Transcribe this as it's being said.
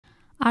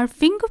Our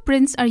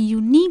fingerprints are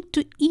unique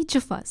to each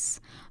of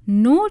us.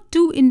 No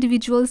two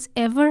individuals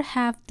ever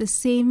have the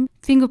same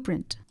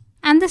fingerprint.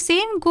 And the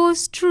same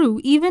goes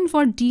true even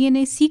for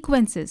DNA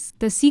sequences.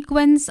 The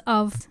sequence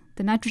of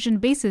the nitrogen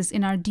bases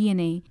in our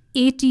DNA,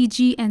 A, T,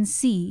 G, and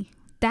C,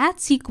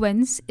 that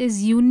sequence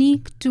is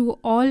unique to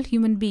all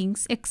human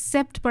beings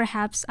except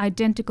perhaps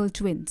identical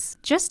twins.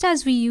 Just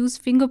as we use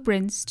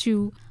fingerprints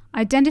to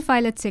identify,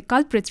 let's say,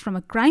 culprits from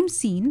a crime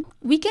scene,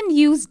 we can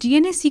use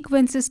DNA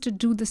sequences to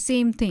do the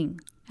same thing.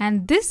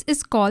 And this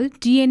is called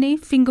DNA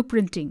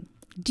fingerprinting.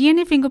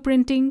 DNA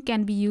fingerprinting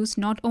can be used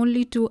not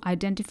only to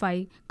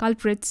identify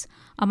culprits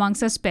among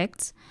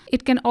suspects,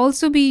 it can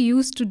also be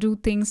used to do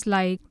things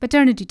like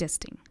paternity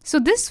testing. So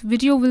this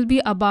video will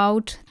be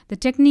about the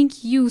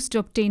technique used to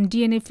obtain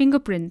DNA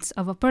fingerprints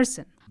of a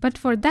person. But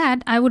for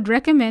that, I would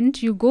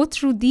recommend you go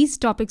through these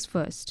topics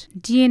first.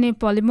 DNA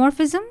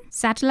polymorphism,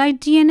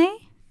 satellite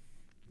DNA,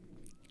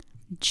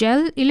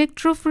 gel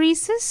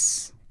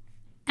electrophoresis,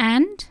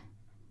 and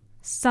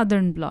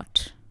southern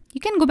blot. You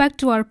can go back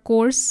to our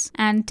course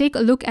and take a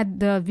look at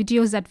the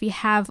videos that we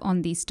have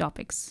on these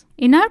topics.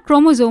 In our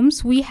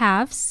chromosomes, we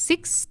have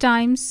 6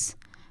 times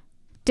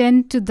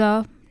 10 to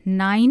the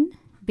 9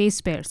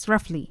 base pairs,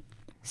 roughly.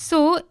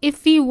 So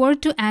if we were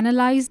to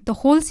analyze the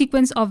whole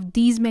sequence of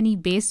these many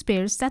base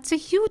pairs, that's a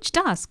huge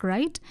task,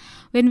 right?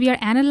 When we are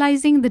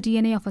analyzing the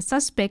DNA of a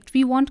suspect,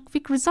 we want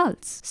quick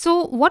results.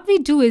 So what we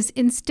do is,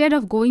 instead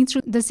of going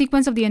through the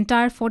sequence of the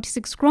entire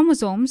 46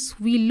 chromosomes,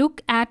 we look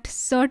at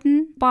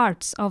certain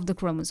parts of the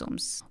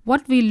chromosomes.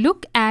 What we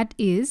look at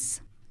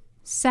is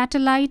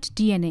satellite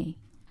DNA.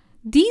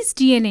 These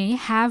DNA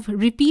have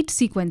repeat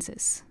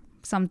sequences,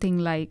 something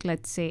like,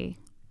 let's say,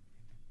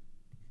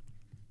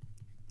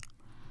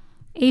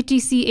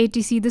 ATC,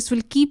 ATC, this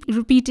will keep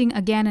repeating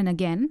again and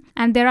again.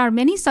 And there are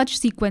many such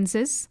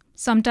sequences.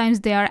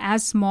 Sometimes they are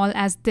as small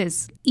as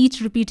this.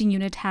 Each repeating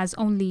unit has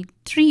only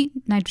 3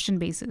 nitrogen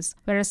bases,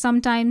 whereas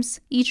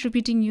sometimes each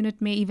repeating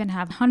unit may even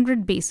have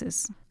 100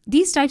 bases.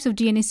 These types of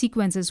DNA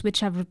sequences which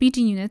have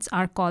repeating units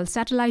are called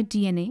satellite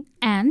DNA,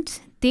 and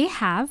they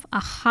have a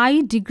high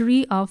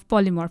degree of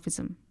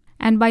polymorphism.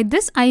 And by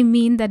this I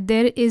mean that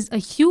there is a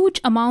huge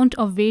amount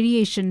of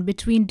variation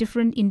between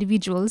different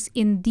individuals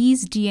in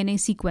these DNA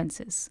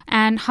sequences.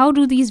 And how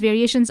do these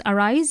variations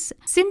arise?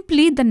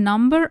 Simply the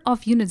number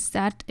of units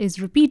that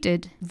is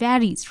repeated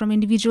varies from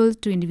individual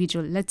to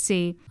individual. Let's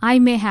say I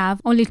may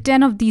have only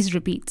 10 of these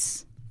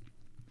repeats,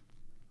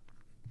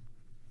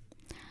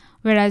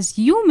 whereas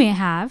you may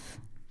have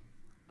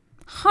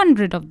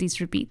 100 of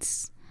these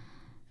repeats.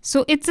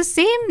 So it's the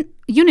same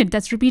unit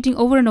that's repeating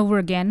over and over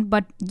again,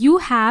 but you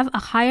have a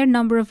higher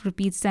number of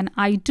repeats than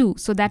I do.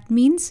 So that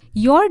means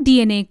your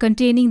DNA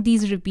containing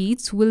these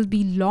repeats will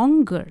be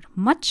longer,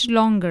 much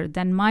longer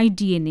than my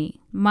DNA,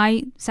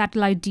 my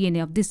satellite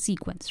DNA of this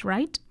sequence,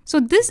 right? So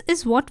this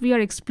is what we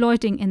are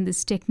exploiting in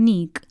this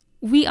technique.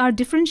 We are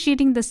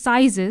differentiating the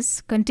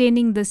sizes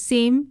containing the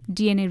same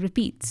DNA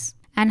repeats.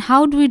 And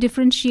how do we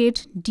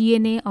differentiate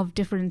DNA of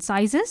different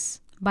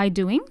sizes? By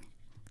doing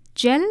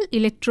gel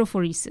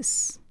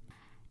electrophoresis.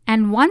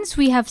 And once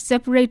we have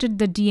separated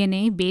the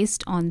DNA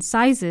based on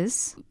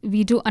sizes,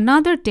 we do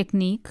another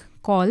technique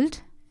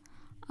called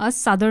a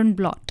southern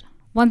blot.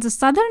 Once the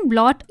southern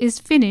blot is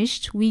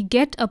finished, we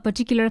get a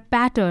particular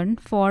pattern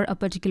for a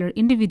particular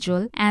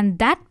individual, and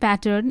that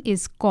pattern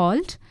is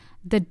called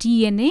the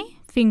DNA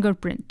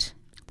fingerprint.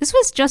 This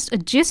was just a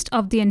gist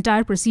of the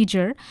entire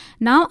procedure.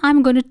 Now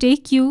I'm going to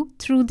take you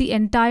through the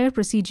entire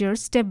procedure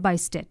step by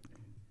step.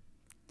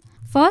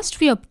 First,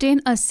 we obtain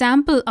a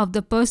sample of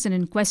the person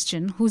in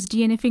question whose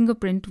DNA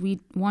fingerprint we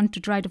want to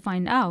try to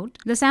find out.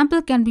 The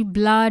sample can be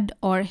blood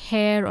or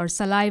hair or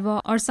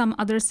saliva or some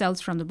other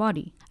cells from the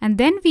body. And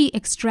then we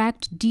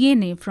extract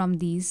DNA from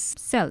these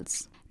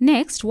cells.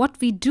 Next, what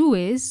we do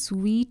is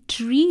we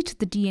treat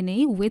the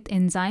DNA with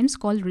enzymes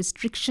called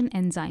restriction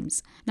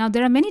enzymes. Now,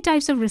 there are many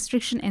types of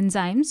restriction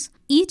enzymes.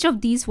 Each of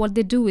these, what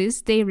they do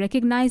is they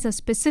recognize a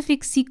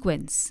specific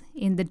sequence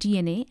in the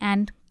DNA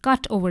and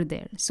cut over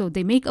there. So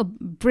they make a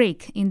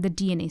break in the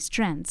DNA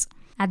strands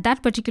at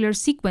that particular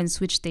sequence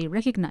which they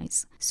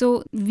recognize.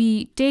 So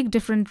we take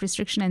different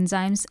restriction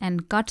enzymes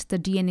and cut the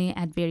DNA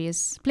at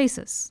various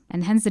places.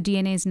 And hence the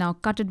DNA is now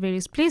cut at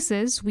various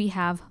places. We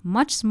have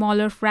much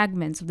smaller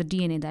fragments of the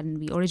DNA than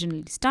we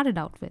originally started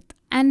out with.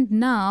 And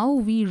now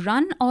we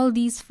run all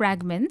these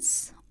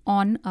fragments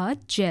on a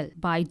gel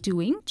by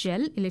doing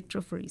gel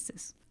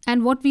electrophoresis.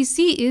 And what we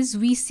see is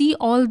we see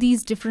all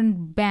these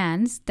different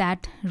bands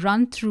that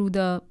run through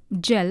the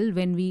gel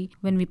when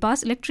we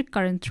pass electric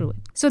current through it.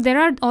 So there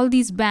are all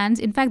these bands.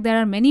 In fact, there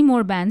are many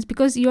more bands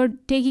because you're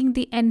taking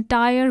the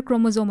entire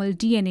chromosomal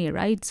DNA,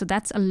 right? So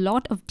that's a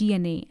lot of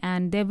DNA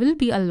and there will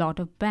be a lot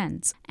of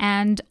bands.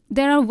 And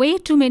there are way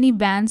too many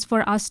bands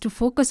for us to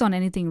focus on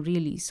anything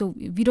really. So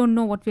we don't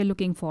know what we're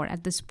looking for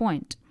at this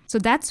point. So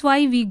that's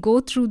why we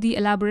go through the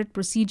elaborate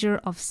procedure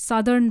of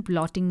southern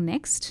blotting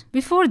next.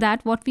 Before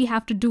that, what we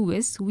have to do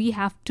is we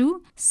have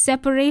to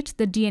separate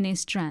the DNA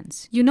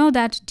strands. You know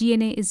that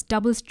DNA is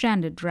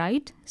double-stranded,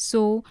 right?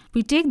 So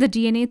we take the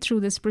DNA through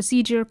this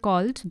procedure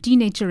called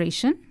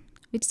denaturation,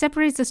 which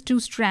separates the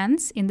two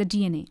strands in the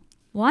DNA.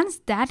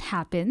 Once that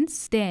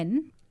happens,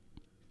 then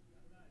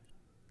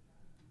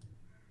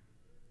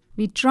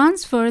we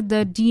transfer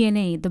the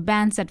DNA, the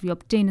bands that we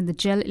obtain in the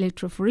gel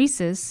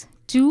electrophoresis,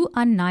 to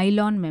a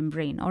nylon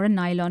membrane or a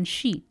nylon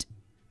sheet.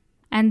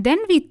 And then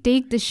we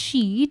take the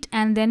sheet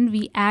and then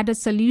we add a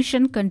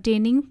solution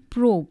containing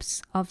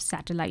probes of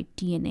satellite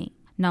DNA.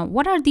 Now,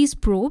 what are these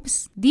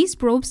probes? These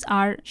probes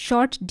are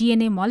short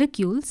DNA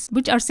molecules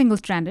which are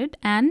single-stranded,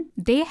 and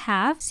they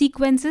have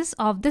sequences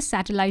of the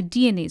satellite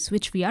DNAs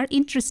which we are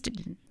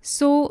interested in.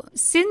 So,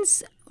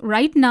 since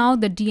right now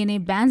the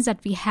DNA bands that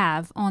we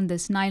have on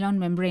this nylon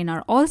membrane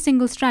are all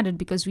single-stranded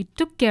because we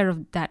took care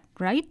of that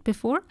right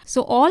before.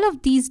 So all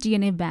of these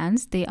DNA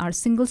bands, they are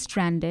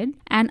single-stranded,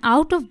 and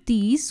out of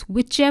these,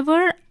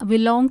 whichever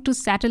belong to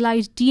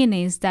satellite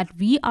DNAs that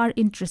we are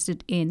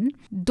interested in,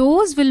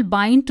 those will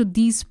bind to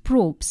these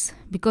probes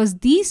because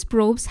these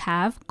probes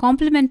have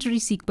complementary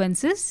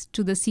sequences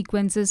to the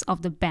sequences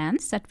of the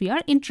bands that we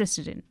are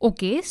interested in.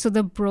 Okay, so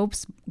the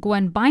probes go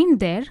and bind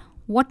there.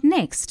 What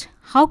next?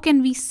 How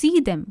can we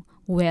see them?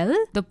 Well,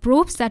 the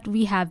probes that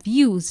we have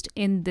used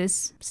in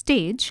this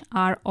stage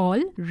are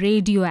all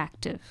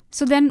radioactive.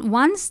 So then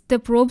once the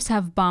probes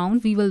have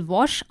bound, we will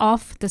wash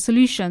off the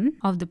solution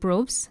of the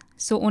probes.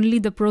 So only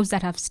the probes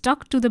that have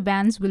stuck to the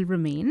bands will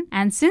remain.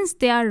 And since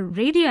they are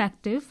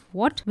radioactive,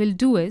 what we'll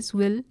do is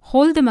we'll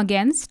hold them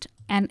against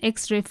an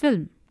X-ray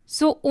film.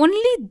 So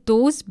only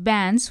those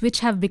bands which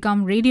have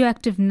become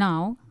radioactive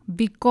now,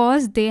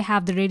 because they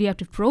have the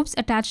radioactive probes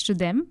attached to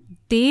them,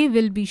 they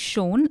will be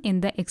shown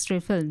in the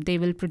X-ray film. They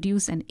will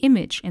produce an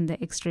image in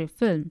the X-ray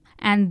film.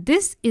 And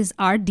this is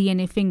our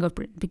DNA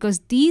fingerprint because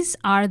these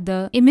are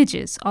the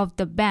images of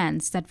the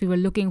bands that we were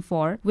looking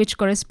for, which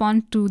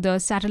correspond to the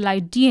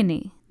satellite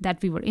DNA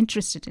that we were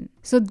interested in.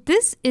 So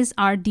this is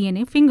our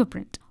DNA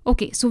fingerprint.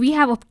 Okay, so we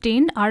have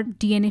obtained our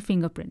DNA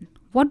fingerprint.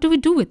 What do we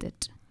do with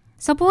it?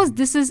 Suppose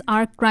this is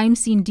our crime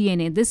scene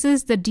DNA. This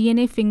is the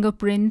DNA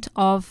fingerprint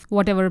of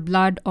whatever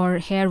blood or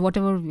hair,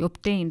 whatever we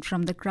obtained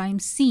from the crime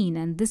scene.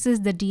 And this is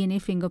the DNA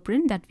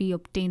fingerprint that we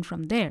obtained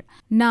from there.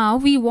 Now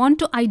we want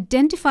to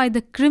identify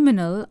the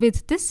criminal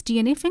with this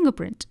DNA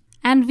fingerprint.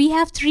 And we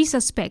have 3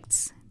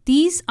 suspects.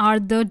 These are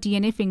the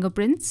DNA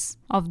fingerprints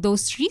of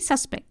those 3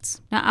 suspects.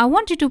 Now I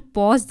want you to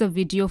pause the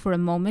video for a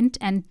moment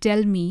and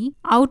tell me,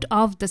 out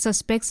of the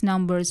suspects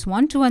numbers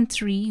 1, 2 and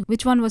 3,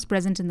 which one was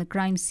present in the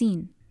crime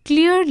scene?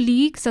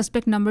 Clearly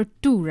suspect number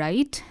 2,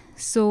 right?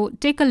 So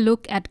take a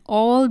look at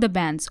all the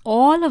bands.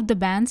 All of the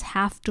bands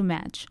have to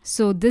match.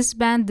 So this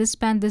band, this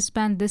band, this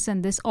band, this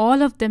and this,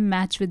 all of them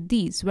match with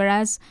these.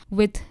 Whereas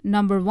with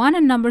number 1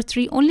 and number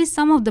 3, only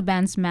some of the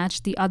bands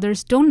match. The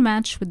others don't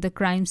match with the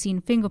crime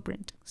scene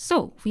fingerprint.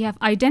 So we have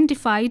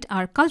identified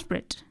our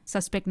culprit,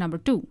 suspect number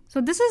 2. So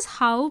this is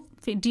how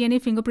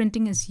DNA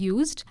fingerprinting is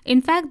used.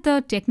 In fact,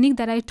 the technique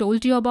that I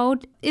told you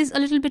about is a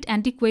little bit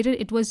antiquated.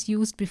 It was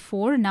used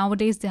before.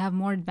 Nowadays, they have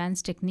more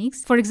advanced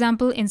techniques. For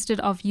example, instead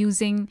of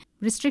using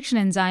restriction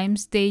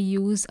enzymes, they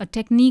use a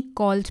technique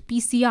called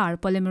PCR,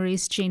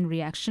 polymerase chain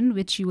reaction,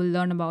 which you will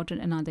learn about in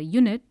another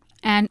unit.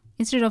 And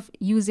instead of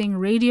using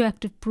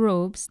radioactive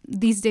probes,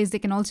 these days they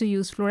can also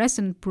use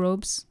fluorescent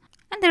probes.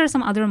 And there are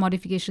some other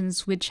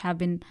modifications which have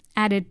been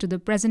added to the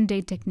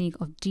present-day technique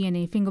of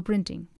DNA fingerprinting.